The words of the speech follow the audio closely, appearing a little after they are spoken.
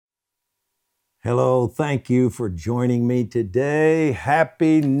Hello, thank you for joining me today.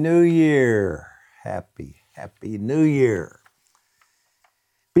 Happy New Year. Happy New Year.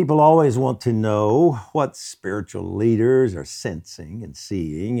 People always want to know what spiritual leaders are sensing and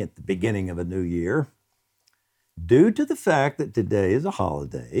seeing at the beginning of a new year. Due to the fact that today is a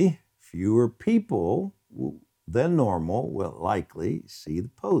holiday, fewer people than normal will likely see the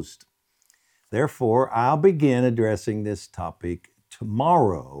post. Therefore, I'll begin addressing this topic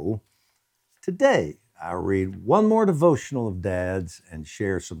tomorrow. Today, I'll read one more devotional of Dad's and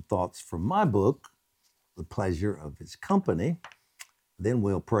share some thoughts from my book, The Pleasure of His Company. Then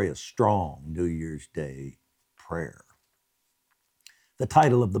we'll pray a strong New Year's Day prayer. The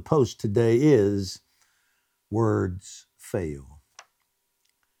title of the post today is Words Fail.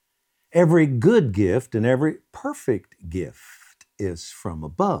 Every good gift and every perfect gift is from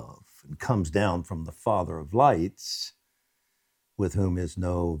above and comes down from the Father of lights, with whom is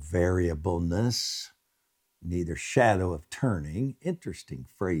no variableness, neither shadow of turning. Interesting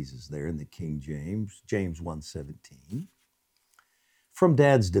phrases there in the King James, James 1:17. From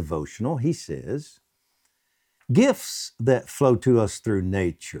Dad's devotional, he says, gifts that flow to us through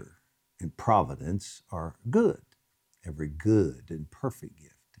nature and providence are good. Every good and perfect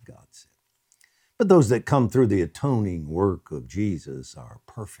gift, God said. But those that come through the atoning work of Jesus are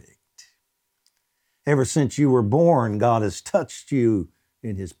perfect. Ever since you were born, God has touched you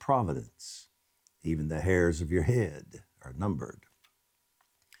in his providence. Even the hairs of your head are numbered.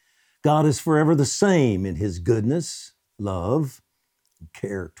 God is forever the same in his goodness, love, and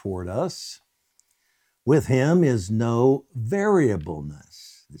care toward us. With him is no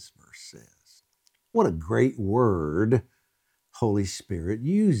variableness, this verse says. What a great word Holy Spirit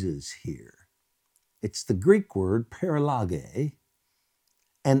uses here. It's the Greek word paralage,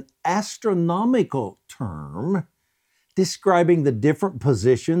 an astronomical term describing the different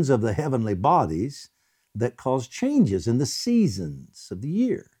positions of the heavenly bodies that cause changes in the seasons of the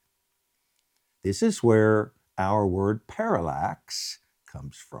year. This is where our word parallax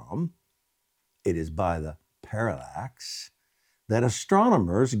comes from. It is by the parallax that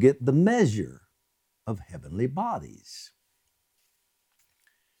astronomers get the measure of heavenly bodies.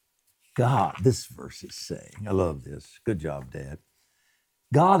 God, this verse is saying, I love this. Good job, Dad.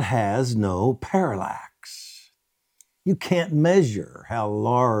 God has no parallax. You can't measure how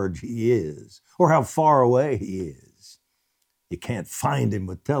large he is or how far away he is. You can't find him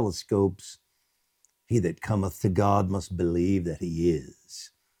with telescopes. He that cometh to God must believe that he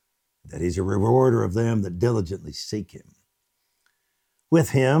is, that he's a rewarder of them that diligently seek him. With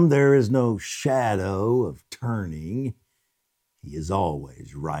him there is no shadow of turning. He is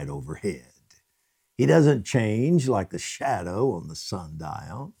always right overhead. He doesn't change like the shadow on the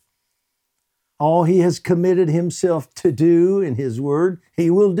sundial. All he has committed himself to do in his word, he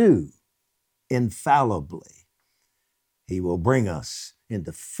will do infallibly. He will bring us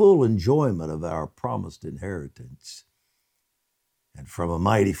into full enjoyment of our promised inheritance. And From a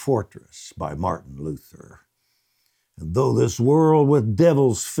Mighty Fortress by Martin Luther. And though this world with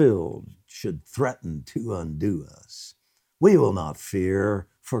devils filled should threaten to undo us, we will not fear,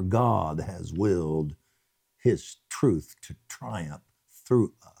 for God has willed his truth to triumph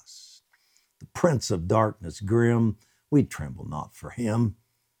through us. The prince of darkness grim, we tremble not for him.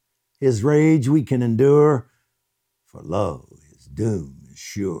 His rage we can endure, for lo, his doom is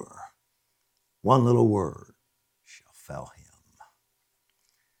sure. One little word shall fell him.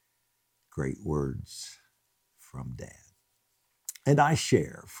 Great words from Dad. And I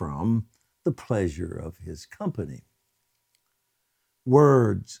share from The Pleasure of His Company.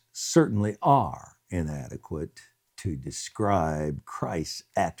 Words certainly are inadequate to describe Christ's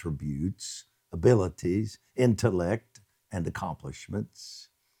attributes, abilities, intellect, and accomplishments.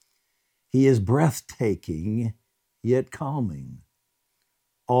 He is breathtaking, yet calming,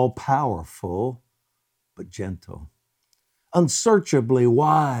 all-powerful, but gentle, unsearchably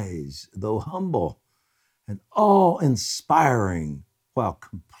wise, though humble, and awe-inspiring while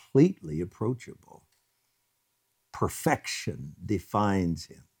completely approachable. Perfection defines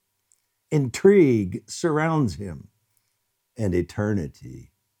him. Intrigue surrounds him, and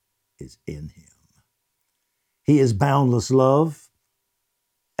eternity is in him. He is boundless love,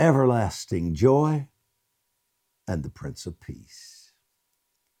 everlasting joy, and the Prince of Peace.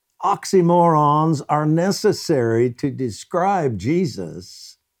 Oxymorons are necessary to describe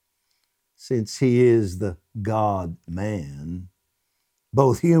Jesus, since he is the God-man,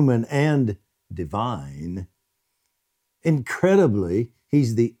 both human and divine. Incredibly,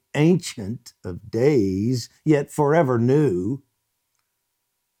 he's the Ancient of Days, yet forever new,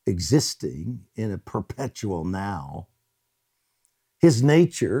 existing in a perpetual now. His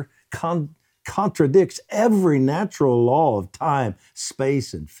nature contradicts every natural law of time,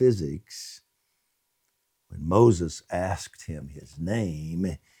 space, and physics. When Moses asked him his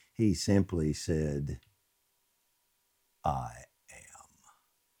name, he simply said, I am.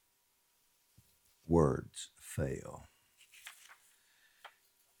 Words fail.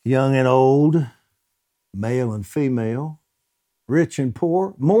 Young and old, male and female, rich and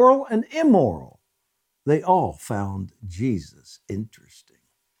poor, moral and immoral, they all found Jesus interesting.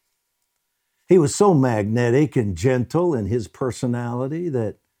 He was so magnetic and gentle in his personality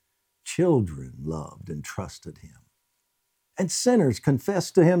that children loved and trusted him. And sinners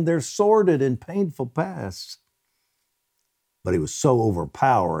confessed to him their sordid and painful pasts. But he was so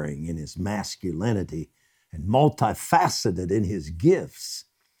overpowering in his masculinity and multifaceted in his gifts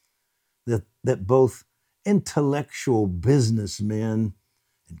that both intellectual businessmen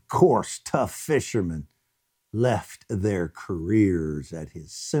and coarse, tough fishermen left their careers at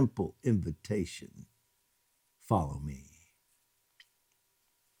his simple invitation, follow me.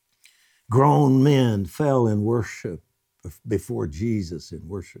 Grown men fell in worship before Jesus in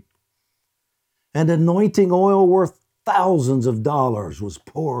worship. And anointing oil worth thousands of dollars was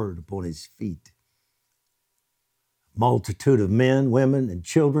poured upon his feet. Multitude of men, women, and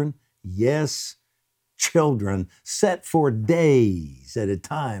children, yes, children, sat for days at a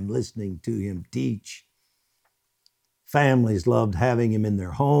time listening to him teach. Families loved having him in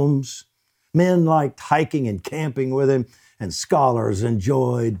their homes. Men liked hiking and camping with him, and scholars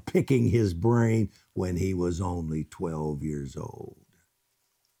enjoyed picking his brain when he was only 12 years old.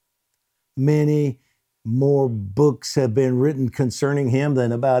 Many more books have been written concerning him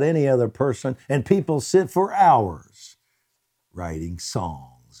than about any other person, and people sit for hours writing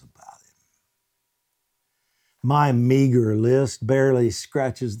songs about him. My meager list barely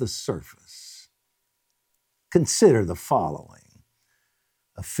scratches the surface. Consider the following.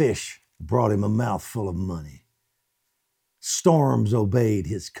 A fish brought him a mouthful of money. Storms obeyed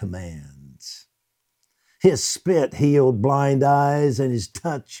his commands. His spit healed blind eyes, and his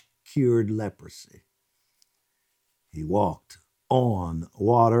touch cured leprosy. He walked on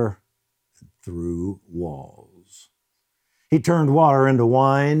water and through walls. He turned water into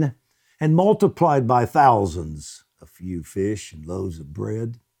wine and multiplied by thousands a few fish and loaves of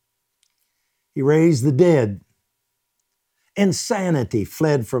bread. He raised the dead. Insanity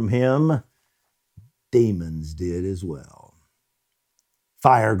fled from him. Demons did as well.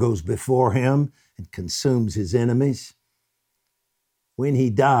 Fire goes before him and consumes his enemies. When he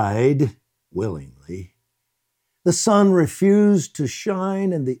died, willingly, the sun refused to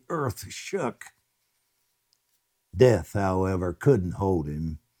shine and the earth shook. Death, however, couldn't hold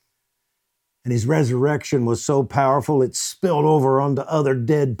him. And his resurrection was so powerful it spilled over onto other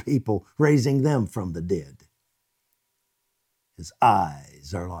dead people, raising them from the dead. His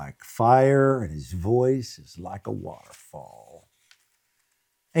eyes are like fire and his voice is like a waterfall.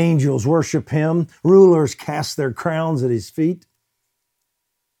 Angels worship him. Rulers cast their crowns at his feet.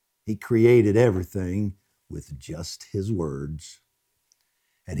 He created everything with just his words.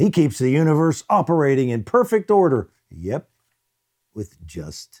 And he keeps the universe operating in perfect order. Yep, with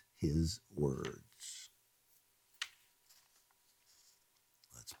just his words.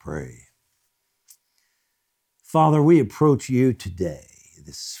 Let's pray. Father, we approach you today,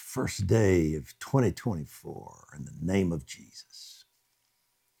 this first day of 2024, in the name of Jesus.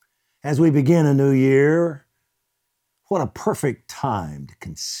 As we begin a new year, what a perfect time to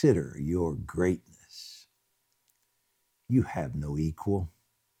consider your greatness. You have no equal.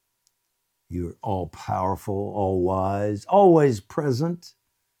 You're all-powerful, all-wise, always present,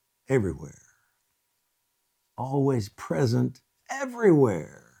 everywhere. Always present,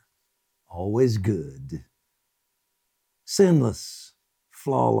 everywhere. Always good. Sinless,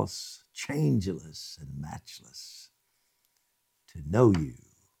 flawless, changeless, and matchless. To know you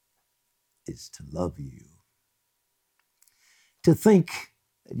is to love you. To think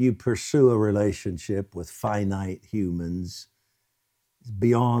that you pursue a relationship with finite humans is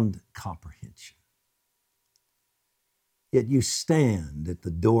beyond comprehension. Yet you stand at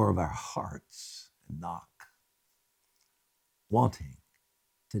the door of our hearts and knock, wanting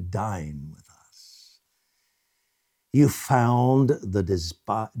to dine with us. You found the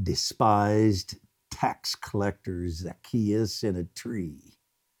despised tax collector Zacchaeus in a tree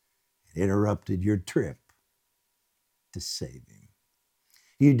and interrupted your trip to save him.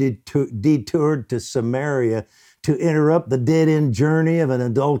 You detoured to Samaria to interrupt the dead-end journey of an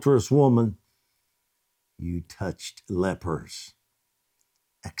adulterous woman. You touched lepers,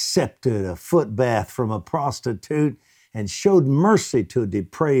 accepted a foot bath from a prostitute, and showed mercy to a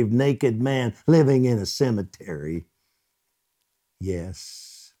depraved naked man living in a cemetery.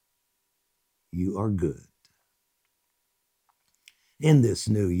 Yes, you are good. In this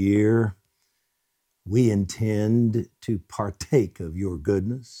new year, we intend to partake of your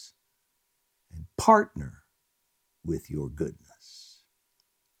goodness and partner with your goodness.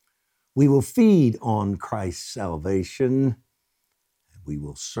 We will feed on Christ's salvation, and we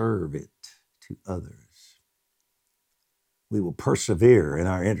will serve it to others. We will persevere in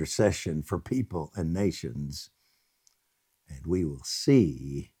our intercession for people and nations, and we will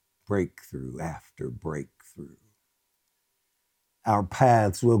see breakthrough after breakthrough. Our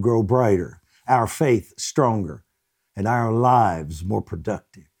paths will grow brighter, our faith stronger, and our lives more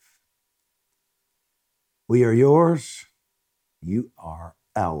productive. We are yours, you are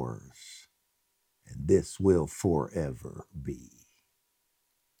ours, and this will forever be.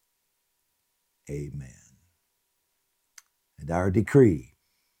 Amen. And our decree,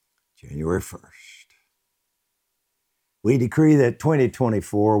 January 1st. We decree that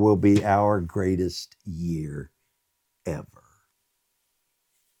 2024 will be our greatest year ever.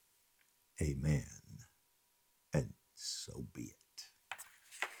 Amen. And so be it.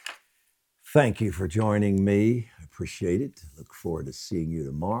 Thank you for joining me. I appreciate it. Look forward to seeing you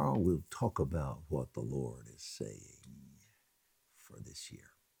tomorrow. We'll talk about what the Lord is saying for this year.